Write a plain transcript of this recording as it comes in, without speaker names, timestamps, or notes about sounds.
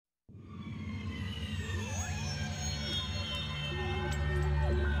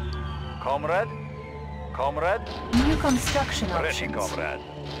Comrade? Comrade? New construction Ready, options. comrade.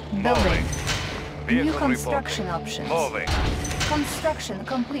 Building. Vehicle New construction reporting. options. Moving. Construction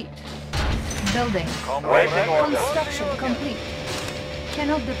complete. Building. Waiting orders. Construction complete.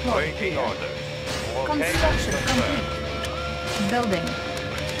 Cannot deploy Waiting here. orders. Construction Location complete. confirmed. Building.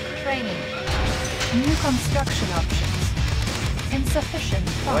 Training. New construction options. Insufficient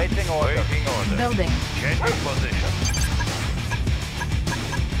funds. Waiting orders. Waiting orders. Building. Changing position.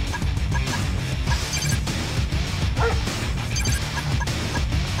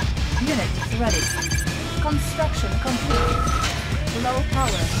 Unit ready. Construction complete. Low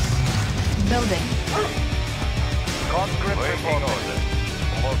power. Building. Conscript reporting orders.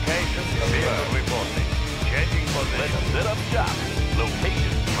 Location confirmed. Reporting. Changing position. Let's set up shop.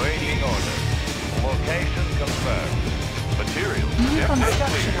 Location. Waiting orders. Location confirmed. Material. New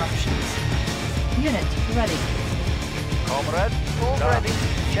construction options. Unit ready. Comrade? All ready.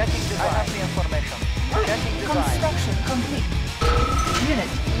 Checking design. I have the information. Checking design. Construction complete.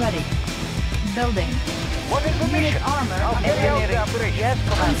 Unit ready. Building. What is the Unit mission? armor Engineering. available. Yes,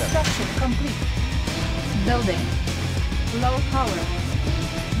 Commander. Construction complete. Building. Low power.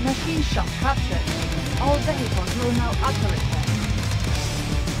 Machine shop captured. All vehicles will now operate.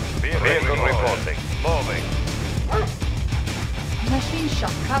 Vehicle reporting. Moving. Machine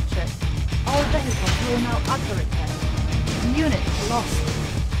shop captured. All vehicles will now operate. Unit lost.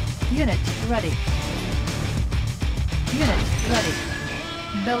 Unit ready. Unit ready.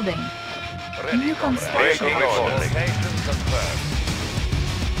 Building. Ready, New comrade. construction Vehicle options. reporting. Location confirmed.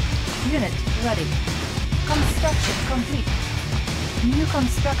 Unit ready. Construction complete. New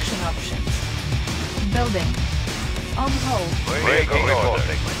construction options. Building. On hold. Vehicle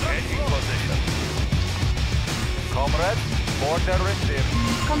reporting. Changing position. Comrade, order received.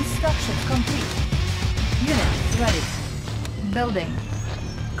 Construction complete. Unit ready. Building.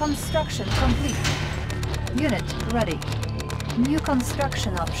 Construction complete. Unit ready. New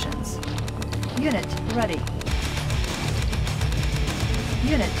construction options. Unit ready.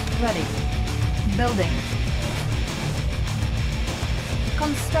 Unit ready. Building.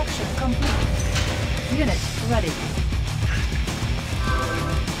 Construction complete. Unit ready.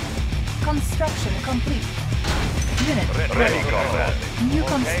 Construction complete. Unit Ready, ready. comrade. New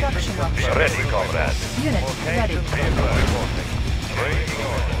construction options. Ready, comrade. Unit ready. Vehicle reporting. Waiting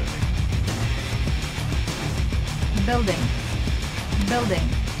orders. Building. Building.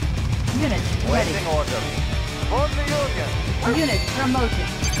 Unit ready. Waiting order. For the Union. Unit promoted.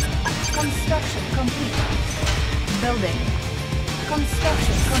 Construction complete. Building.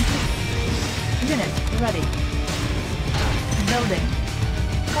 Construction complete. Unit ready. Building.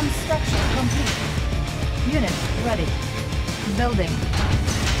 Construction complete. Unit ready. Building.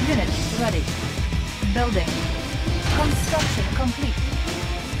 Unit ready. Building. Construction complete.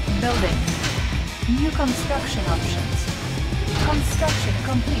 Building. New construction options. Construction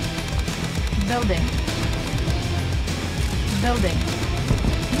complete. Building. Building.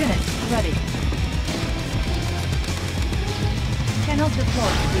 Unit ready. Cannot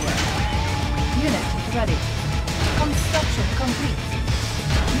deploy here. Unit ready. Construction complete.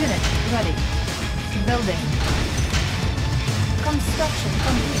 Unit ready. Building. Construction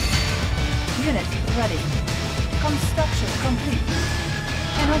complete. Unit ready. Construction complete.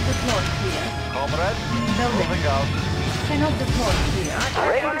 Cannot deploy here. Comrade, Building. moving out. Cannot deploy here.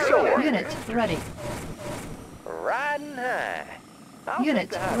 Ready to soar. Unit ready. Riding high. I'll Unit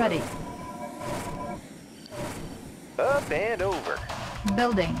take the high ready. road. Up and over.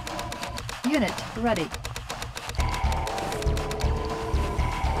 Building. Unit ready.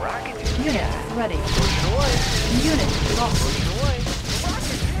 Rocket to the Unit sky. ready. Pushing away. Unit lost. Pushing away.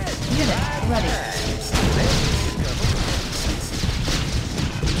 Unit ready.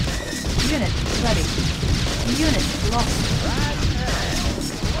 Unit ready. Unit lost.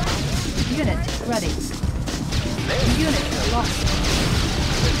 Unit ready. Unit lost.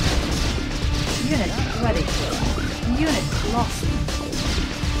 Unit ready. Unit lost.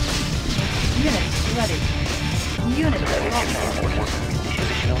 Unit ready. Unit lost.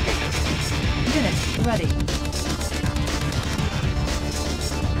 Unit ready.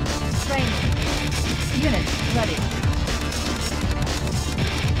 Training. Unit ready.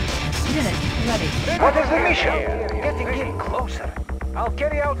 Unit ready. What is the mission? Getting closer. I'll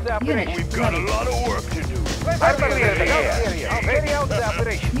carry out the operation. Unit We've got a ready. lot of work to do. I'll clear the area. I'll carry out the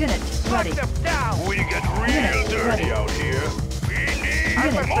operation. Unit ready. Lock them down. We get real Unit dirty ready. out here. We need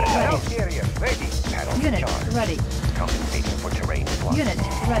Unit more. ready. Area ready. Unit ready. Compensating for terrain loss. Unit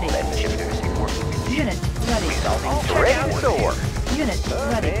ready. Let the shifters work. Unit ready. Ready to soar. Unit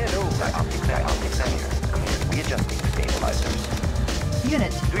ready. And over. Optics here. Readjusting stabilizers.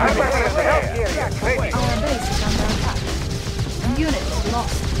 Unit I'm ready. ready to help area. Ready. Our base is under attack. Unit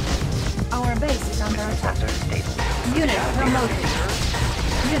lost. Our base is under attack. Unit promoted.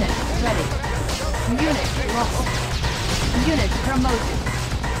 Unit ready. Unit lost. Unit promoted.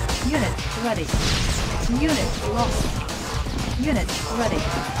 Unit ready. Unit lost. Unit ready.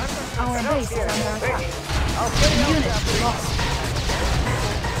 Our base is under attack. Unit lost.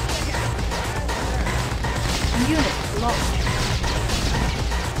 Unit lost.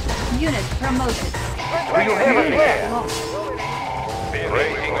 Unit promoted. Do you have a Unit plan? lost.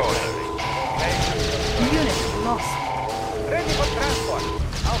 Waiting order. Unit lost. Ready for transport.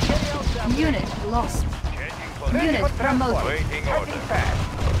 I'll carry out the Unit lost. Changing position. Unit promoted. Waiting order. Cutting fast.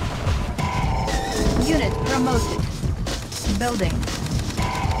 Unit promoted. Building.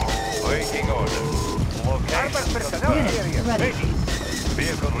 Waiting order. Armored Location. personnel Unit area. ready.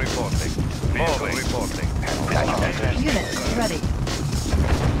 Vehicle reporting. Vehicle reporting. Unit ready.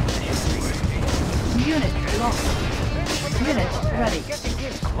 Unit lost. Unit ready. Getting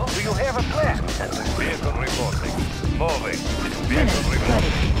in close. Do you have a plan? Vehicle reporting. Moving. Unit Vehicle ready.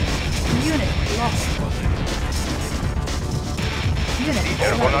 reporting. Unit lost. Unit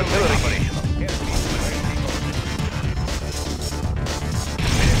Airborne ready. artillery operational.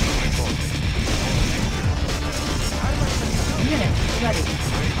 Vehicle reporting. Unit ready.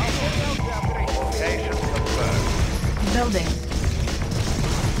 Location confirmed. Building.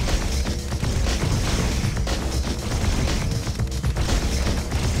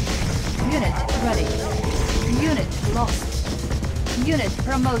 Unit ready. Unit lost. Unit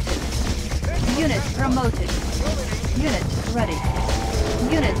promoted. Unit promoted. Unit ready.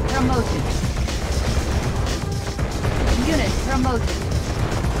 Unit promoted. Unit promoted.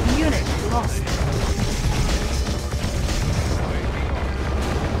 Unit lost.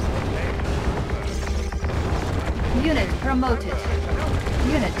 Unit promoted.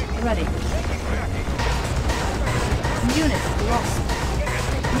 Unit ready. Unit lost.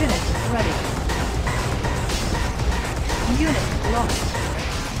 Unit ready. Unit lost.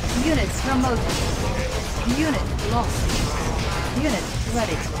 Unit promoted. Unit lost. Unit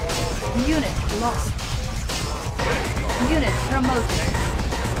ready. Unit lost. Unit promoted.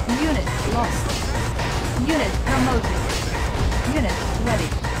 Unit lost. Unit promoted. Unit ready.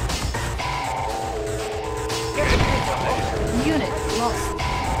 Unit lost.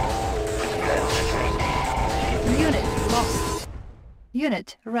 Unit lost.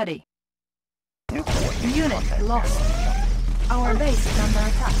 Unit ready. Unit lost. Our base is under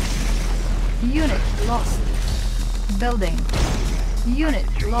attack. Unit lost. Building. Unit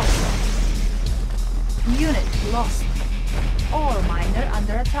lost. Unit lost. All miner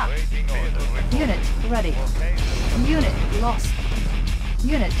under attack. Waiting order. Unit ready. Unit lost.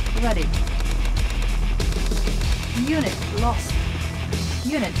 Unit ready. Unit lost.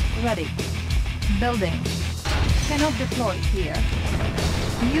 Unit ready. Building. Cannot deploy here.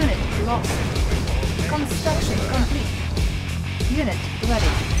 Unit lost. Construction complete. Unit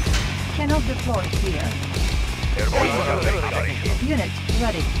ready. Cannot deploy here. Airborne artillery operational. Unit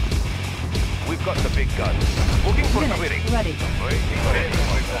ready. We've got the big gun. Looking for clearing. Unit ready. Waiting order.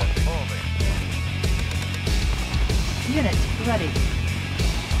 Moving. Unit ready.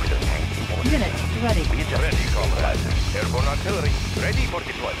 Unit ready. Ready, comrade. Airborne artillery. Ready for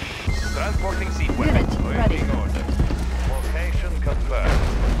deployment. Transporting seat Unit weapons. ready. Waiting order. Location confirmed.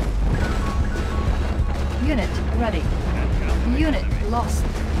 Unit ready. Unit lost.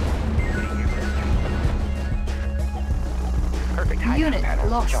 Perfect hydrogen Unit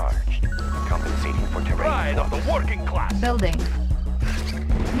panels lost. charged. Compensating for terrain. Pride of the working class. Building.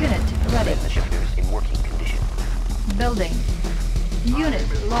 Unit ready. The shifters in working condition. Building. Unit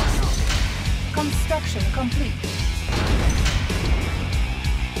lost. Construction complete.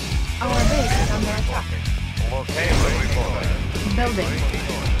 Our base is under attack. Location reported. Building.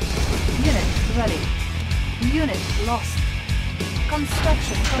 Unit ready. Unit lost.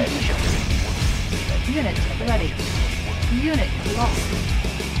 Construction complete. Unit ready. Unit lost.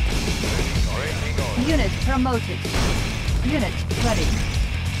 Waiting order. Unit promoted. Unit ready.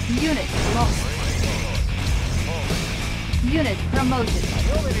 Unit lost. Unit promoted.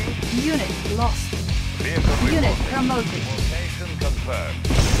 Unit lost. Vehicle Unit reporting. promoted. Location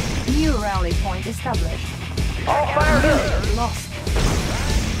confirmed. New rally point established. All fired up. Unit lost.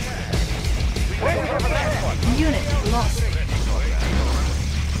 Ready for transport. Unit lost.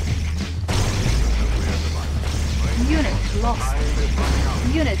 Unit lost.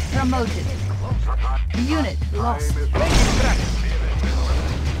 Unit promoted. Unit lost.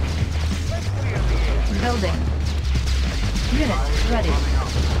 Building. Unit ready.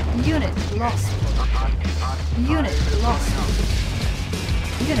 Unit lost. Unit lost.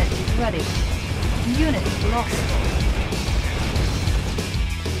 Unit ready. Unit lost.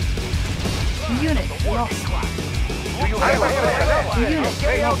 Unit lost. Do you have a plan? Unit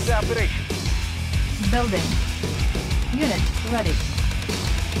Carry out lost. the operation. Building. Unit ready.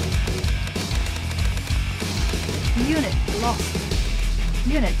 Unit lost.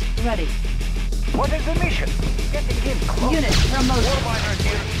 Unit ready. What is the mission? Getting in close. Unit promoted. Warminer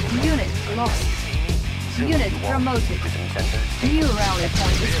here. Unit lost. Unit promoted. New rally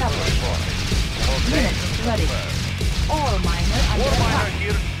point established. Unit ready. All miner under Warminer attack.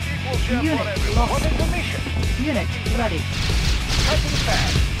 here. Equal share for Unit everyone. lost. What is the mission? Unit ready. Cutting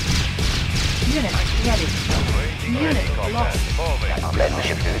fast. Unit ready. Unit lost. Let the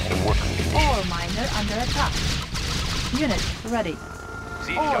shifters in working condition. All miner under attack. Unit ready.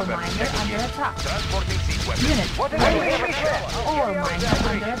 All miner under attack. Transporting siege weapons. Unit What is the ready. mission? All miner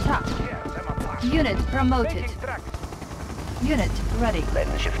under attack. Unit promoted. Taking track. Unit ready. Let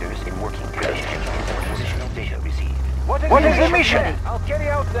the shifters in working condition. Positional data received. What is the mission? I'll carry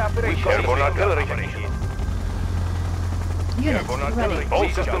out the operation. Airborne artillery. Unit ready. All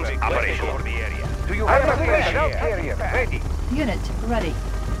systems operational. The area. Do you have a plan? Carrier ready. Unit ready.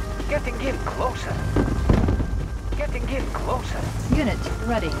 Getting in closer. Getting in closer. Unit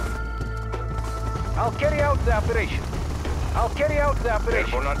ready. I'll carry out the operation. I'll carry out the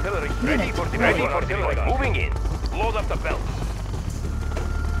operation. Airborne artillery. Unit Ready ready. for deployment. Moving in. Load up the belt.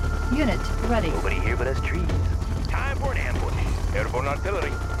 Unit ready. Nobody here but us trees. Time for an ambush. Airborne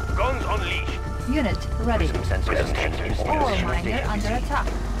artillery. Guns unleashed. Unit ready. Sensors. All miner under attack.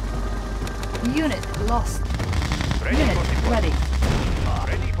 Unit lost. Ready Unit for deployment. ready.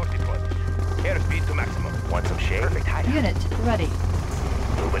 Ready for deployment. Airspeed to maximum. Want some shade? Perfect height. Unit ready.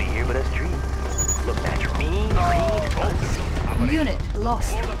 Nobody here but us trees. Look natural. Mean, green, Unit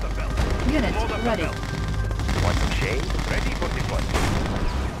lost. Load up the belt. Unit Load up the ready. belt. Want some shade? Ready for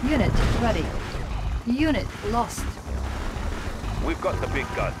deployment. Unit ready. Unit lost. We've got the big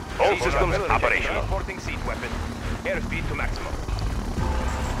gun. All systems operational. Transporting siege weapon. Airspeed to maximum.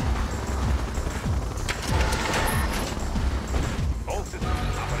 All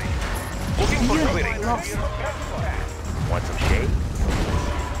systems operational. Looking for Unit clearing. lost. Want some shade?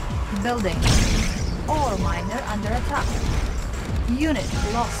 Building. All miner under attack. Unit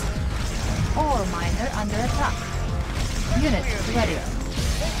lost. All miner under attack. Unit ready.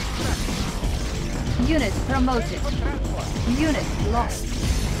 Unit promoted. Unit lost.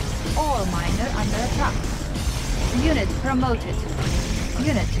 All miner under attack. Unit promoted.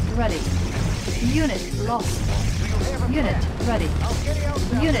 Unit ready. Unit lost. Unit ready.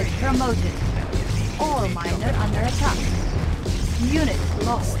 Unit promoted. All miner under attack. Unit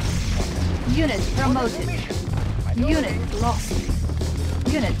lost. Unit promoted. Unit lost.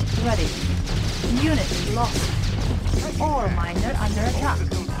 Unit ready. Unit lost. All miner under attack.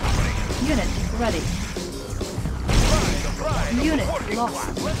 Unit ready. Unit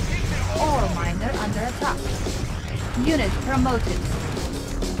lost. All miner under attack. Unit promoted.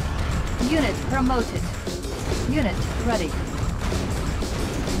 Unit promoted. Unit ready.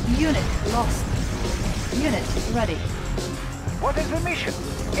 Unit lost. Unit ready. What is the mission?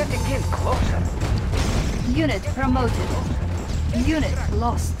 Getting in closer. Unit promoted. Unit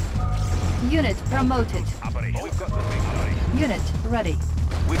lost. Unit promoted. Operation. We've got the big operation. Unit ready.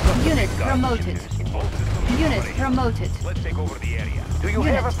 We've got the Unit big gun. promoted. All systems Unit operational. promoted. Let's take over the area. Do you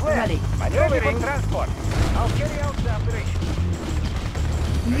Unit have a plan? ready. Ready for transport. I'll carry out the operation.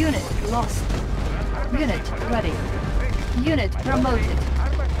 Unit lost. Unit ready. Unit promoted.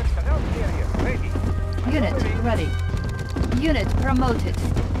 Armored personnel carrier ready. Unit ready. Unit promoted.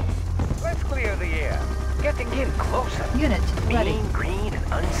 Let's clear the air. Getting in closer. Unit ready. Mean, green, and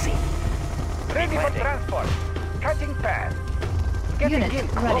unseen. Ready for Landing. transport. Cutting path. Getting Unit in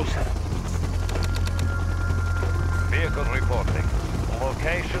ready. closer. Vehicle reporting.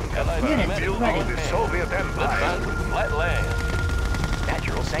 Location confirmed. Unit ready. The Soviet Empire. Flat land.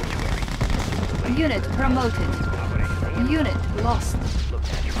 Natural sanctuary. Unit promoted. Unit lost. Look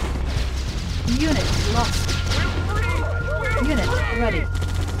natural. Unit lost. Unit ready.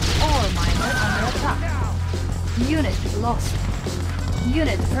 All miner under attack. Unit lost.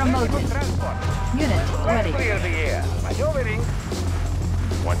 Unit promoted. Transport. Unit Let's ready. clear the air. Maneuvering.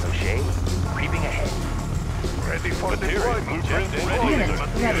 Want some shade? Creeping ahead. Ready for deployment. Unit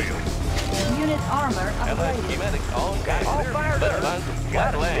ready. Unit armor upgraded. All fired up.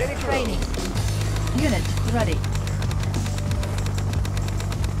 Got it. Steady through. Training. Unit ready.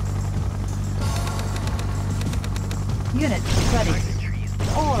 Unit ready.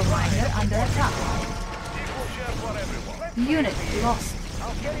 All miner under attack. Unit lost.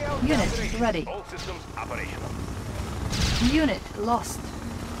 I'll carry out Unit ready. All systems operational. Unit lost.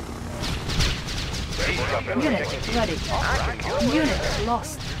 Unit ready. Unit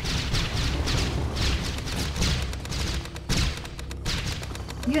lost.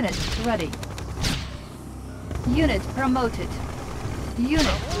 Unit ready. Unit promoted.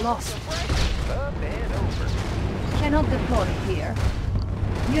 Unit lost. Cannot deploy here.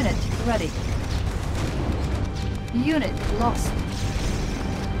 Unit ready. Unit lost.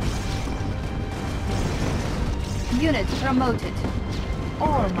 Unit promoted.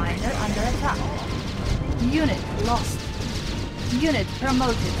 Ore miner under attack. Unit lost. Unit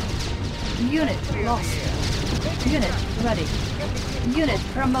promoted. Unit lost. Unit ready. Unit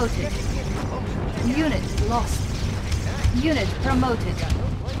promoted. Unit lost. Unit promoted.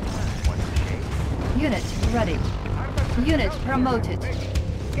 Unit ready. Unit promoted.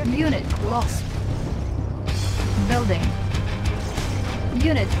 Unit lost. Building.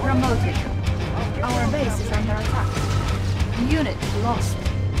 Unit promoted. Our base is under attack. Unit lost.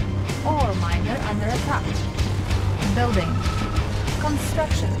 Ore miner under attack. Building.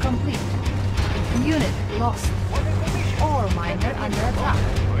 Construction complete. Unit lost. Ore miner under attack.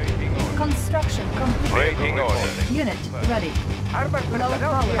 Construction complete. Waiting order. Unit ready. Low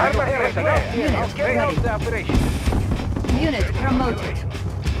power. Unit Carry out the ready. operation. Unit promoted.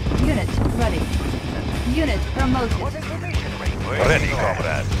 Unit ready. Unit promoted. Ready,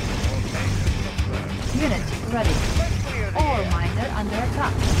 comrade. Unit ready. Ore miner under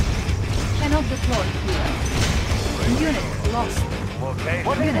attack. Cannot deploy here. Unit lost.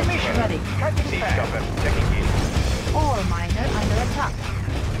 Location. Unit ready. Seacover. Checking in. Ore miner under attack.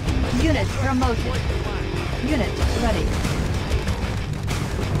 Unit promoted. Unit ready.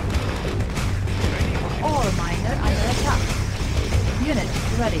 Ore miner under attack. Unit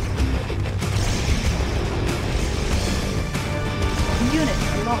ready. Unit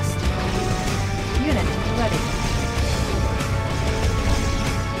lost. Unit ready.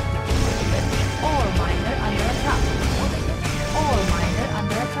 Ore miner under attack. Ore miner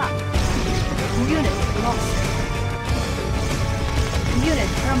under attack. Unit lost. Unit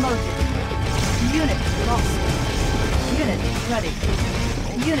promoted. Unit lost. Unit ready.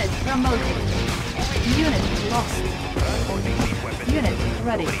 Unit promoted. Unit lost. Unit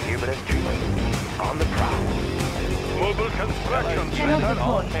ready. On the prowl. Mobile construction. Cannot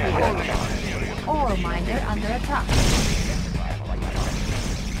deploy. Ore miner under attack.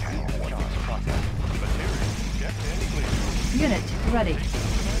 Unit ready.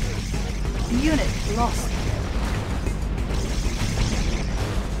 Unit lost.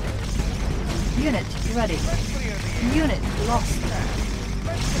 Unit ready. Unit lost.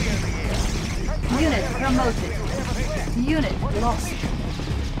 Unit promoted. Unit lost.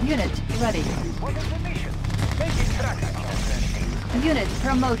 Unit ready. Unit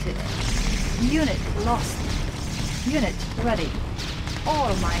promoted. Unit lost. Unit ready.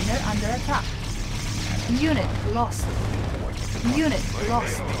 Ore miner under attack. Unit lost. Unit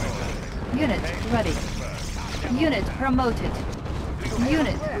lost. Unit ready. Unit promoted.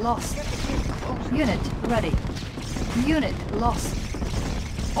 Unit lost. Unit ready. Unit lost.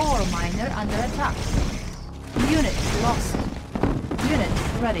 Ore miner under attack. Unit lost. Unit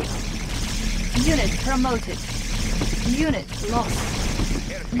ready. Unit promoted. Unit lost.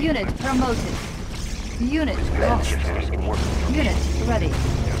 Unit promoted. Unit lost. Unit ready.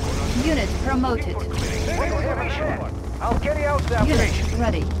 Unit promoted. I'll carry out the operation. Unit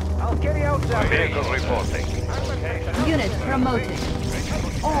ready. I'll carry out the operation. Vehicle reporting. Unit promoted.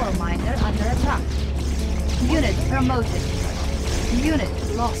 Ore miner under attack. Unit promoted.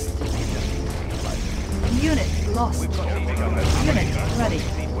 Unit lost. Unit lost. Unit ready.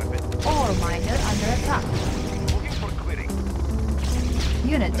 Ore miner under attack.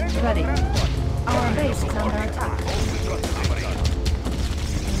 Unit ready. Our base is under attack.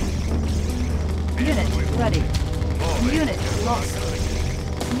 Unit ready. Unit lost.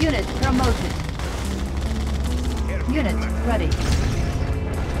 Unit promoted. Unit ready.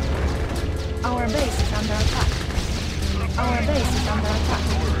 Our base is under attack. Our base is under attack.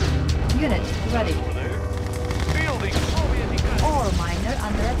 Unit ready. Ore miner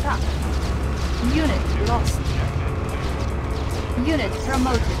under attack. Unit lost. Unit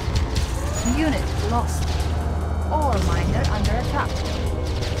promoted. Unit lost. Ore miner under attack.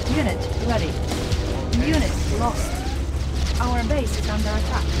 Unit ready. Unit lost. Our base is under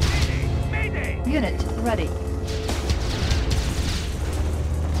attack. Unit ready.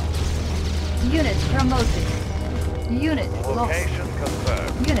 Unit promoted. Unit lost. Location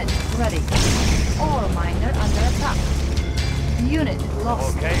confirmed. Unit ready. Ore miner under attack. Unit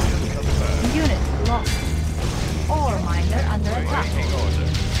lost. Location confirmed. Unit lost. Ore miner under attack. Waiting order.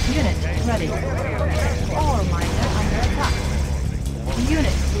 Unit ready. Ore miner under attack.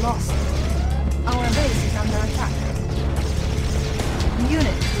 Unit lost. Our base is under attack.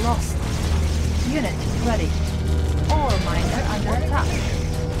 Unit lost. Unit ready. Ore miner under attack.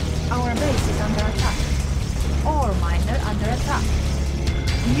 Our base is under attack. Ore miner under attack.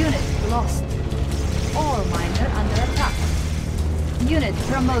 Unit lost. Ore miner under attack. Unit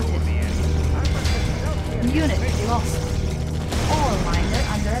promoted. Unit lost. Ore miner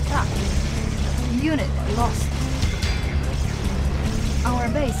under attack. Unit lost. Our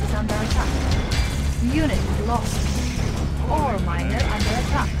base is under attack. Unit lost. Ore miner under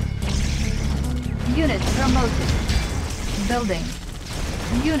attack. Unit promoted. Building.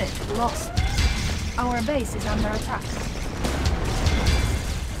 Unit lost. Our base is under attack.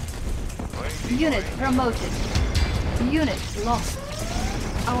 Unit promoted. Unit lost.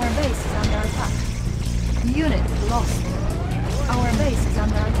 Our base is under attack. Unit lost. Our base is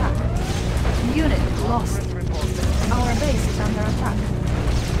under attack. Unit lost. Our base is under attack.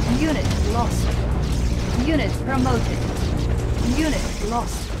 Unit lost. Unit promoted. Unit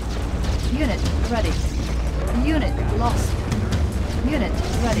lost. Unit ready. Unit lost. Unit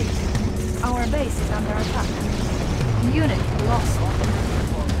ready. Our base is under attack. Unit lost.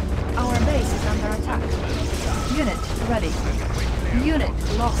 Our base is under attack. Unit ready.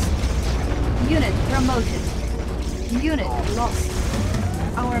 Unit lost. Unit promoted. Unit lost.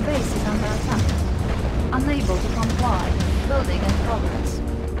 Our base is under attack. Unable to comply. Building in progress.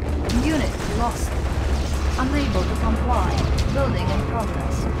 Unit lost. Unable to comply. Building in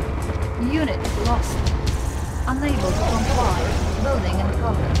progress. Unit lost. Unable to comply. Building in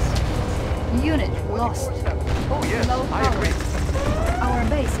progress. Unit lost. Oh yes, Low I power. agree. Our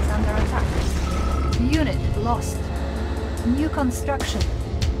base is under attack. Unit lost. New construction.